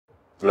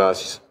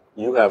Menas,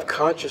 you have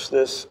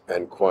consciousness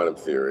and quantum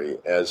theory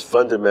as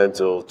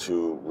fundamental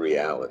to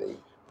reality,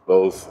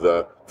 both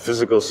the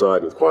physical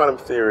side with quantum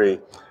theory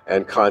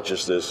and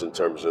consciousness in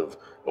terms of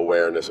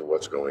awareness of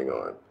what's going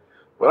on.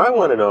 What I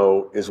want to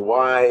know is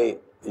why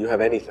you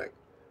have anything.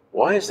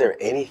 Why is there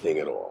anything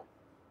at all?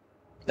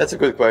 That's a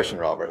good question,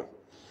 Robert.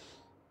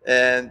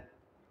 And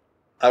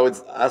I would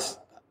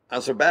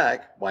answer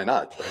back, why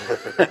not?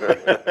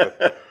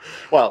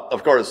 Well,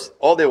 of course,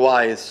 all the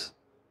whys,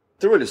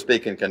 truly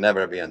speaking, can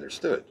never be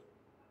understood.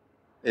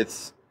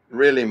 It's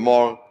really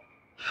more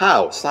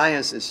how.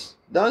 Science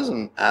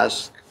doesn't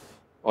ask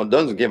or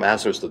doesn't give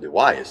answers to the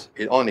whys.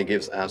 It only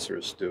gives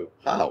answers to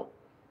how.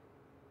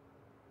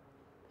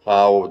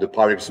 How the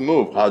particles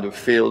move, how the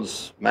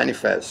fields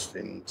manifest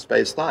in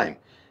space-time,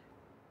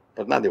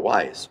 but not the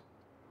whys.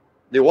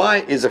 The why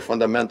is a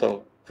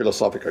fundamental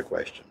philosophical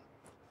question.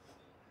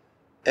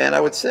 And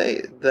I would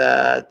say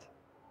that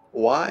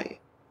why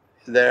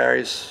there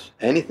is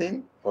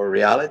anything or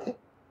reality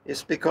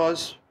is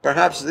because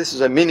perhaps this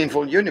is a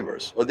meaningful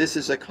universe, or this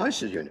is a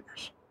conscious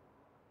universe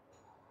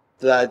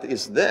that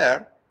is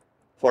there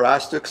for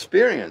us to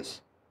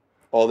experience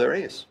all there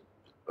is.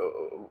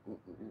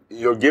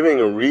 You're giving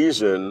a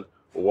reason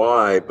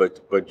why,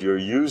 but you're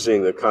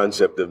using the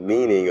concept of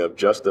meaning, of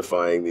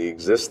justifying the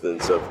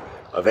existence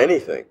of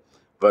anything.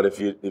 But if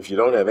you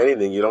don't have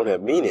anything, you don't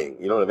have meaning.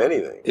 You don't have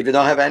anything. If you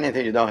don't have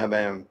anything, you don't have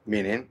any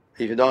meaning.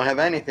 If you don't have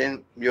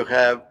anything, you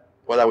have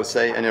what I would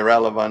say an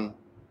irrelevant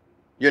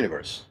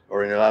universe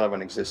or an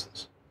irrelevant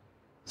existence.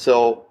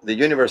 So the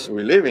universe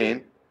we live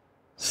in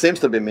seems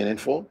to be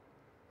meaningful,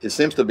 it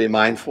seems to be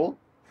mindful,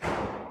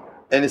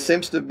 and it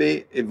seems to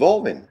be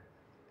evolving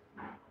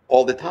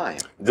all the time.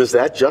 Does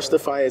that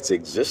justify its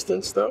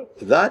existence, though?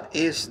 That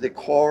is the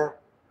core,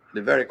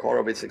 the very core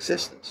of its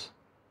existence.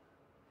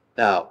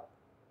 Now,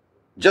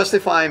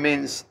 justify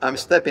means I'm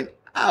stepping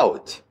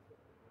out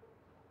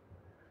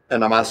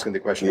and I'm asking the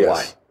question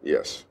why.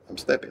 Yes. I'm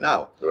stepping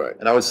out. Right.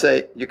 And I would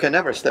say you can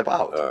never step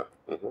out.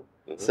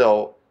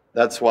 So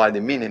that's why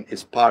the meaning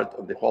is part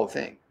of the whole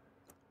thing.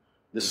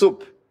 The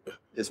soup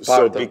is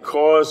part of. So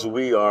because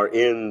we are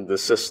in the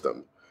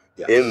system,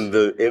 yes, in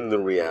the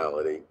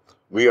reality,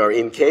 we are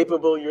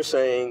incapable, you're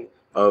saying,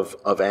 of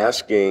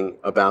asking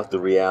about the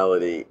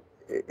reality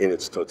in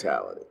its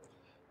totality.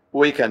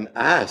 We can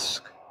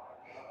ask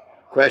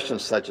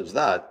questions such as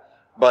that,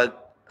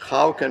 but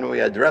how can we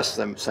address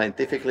them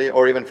scientifically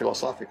or even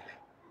philosophically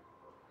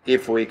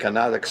if we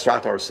cannot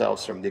extract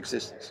ourselves from the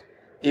existence?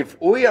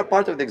 If we are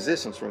part of the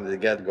existence from the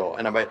get-go,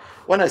 and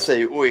when I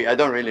say we, I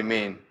don't really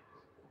mean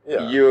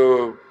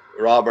you,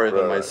 Robert,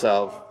 and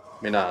myself,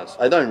 Menas.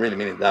 I don't really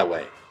mean it that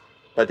way.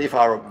 But if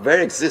our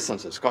very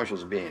existence as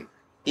conscious being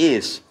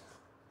is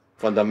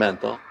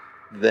fundamental,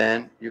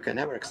 then you can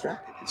never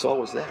extract it. It's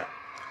always there.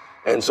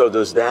 And so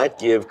does that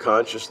give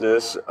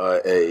consciousness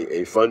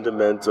a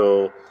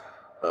fundamental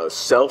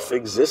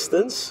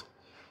self-existence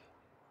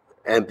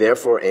and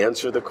therefore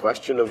answer the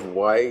question of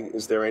why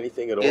is there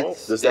anything at all?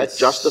 Does that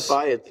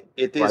justify it?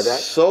 It is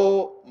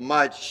so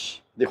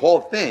much the whole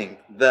thing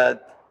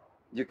that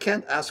you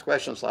can't ask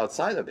questions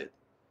outside of it.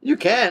 You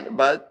can,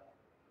 but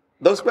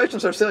those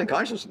questions are still in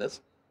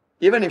consciousness.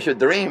 Even if you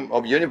dream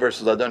of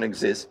universes that don't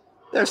exist,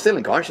 they're still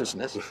in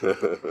consciousness.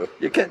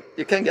 You can't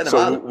get them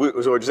out. So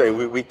what you're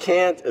saying, we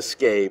can't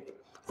escape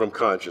from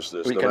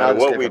consciousness no matter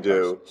what we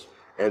do.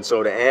 And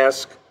so to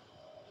ask,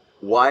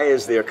 why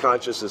is there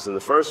consciousness in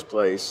the first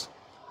place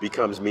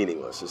becomes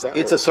meaningless. Is that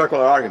It's a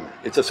circular argument.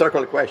 It's a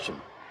circular question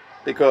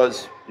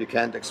because you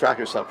can't extract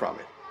yourself from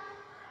it.